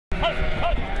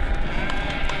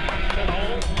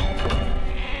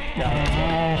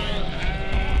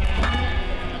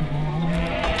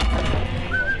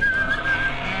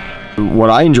What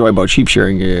I enjoy about sheep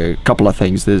shearing, a couple of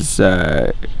things. There's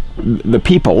the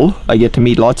people. I get to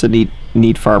meet lots of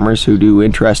neat farmers who do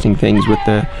interesting things with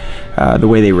the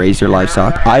way they raise their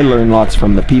livestock. I learn lots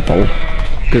from the people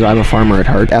because I'm a farmer at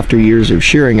heart. After years of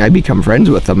shearing, I become friends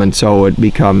with them, and so it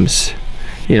becomes,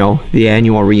 you know, the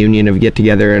annual reunion of get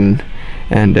together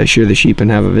and shear the sheep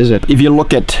and have a visit. If you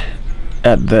look at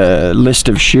the list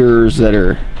of shearers that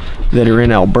are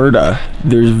in Alberta,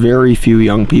 there's very few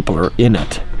young people are in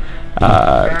it.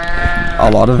 A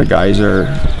lot of the guys are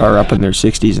up in their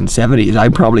 60s and 70s.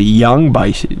 I'm probably young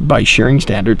by shearing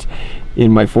standards,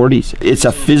 in my 40s. It's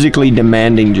a physically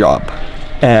demanding job,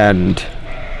 and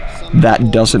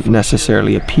that doesn't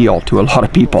necessarily appeal to a lot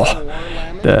of people.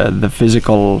 The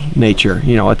physical nature,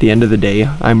 you know, at the end of the day,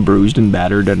 I'm bruised and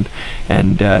battered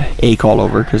and ache all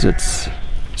over because it's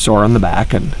sore on the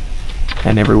back and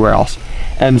everywhere else.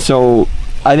 And so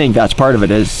I think that's part of it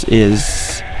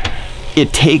is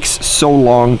it takes so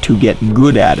long to get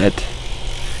good at it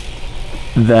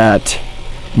that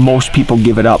most people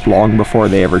give it up long before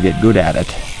they ever get good at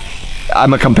it.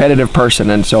 I'm a competitive person,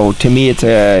 and so to me it's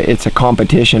a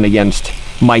competition against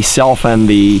myself and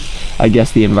I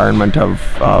guess the environment of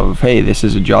hey, this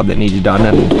is a job that needs done,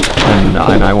 and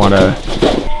I want to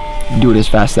do it as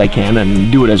fast as I can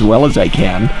and do it as well as I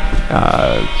can.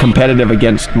 Competitive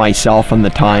against myself and the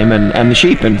time and the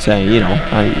sheep, and say, you know,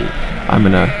 I'm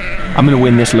gonna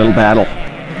win this little battle.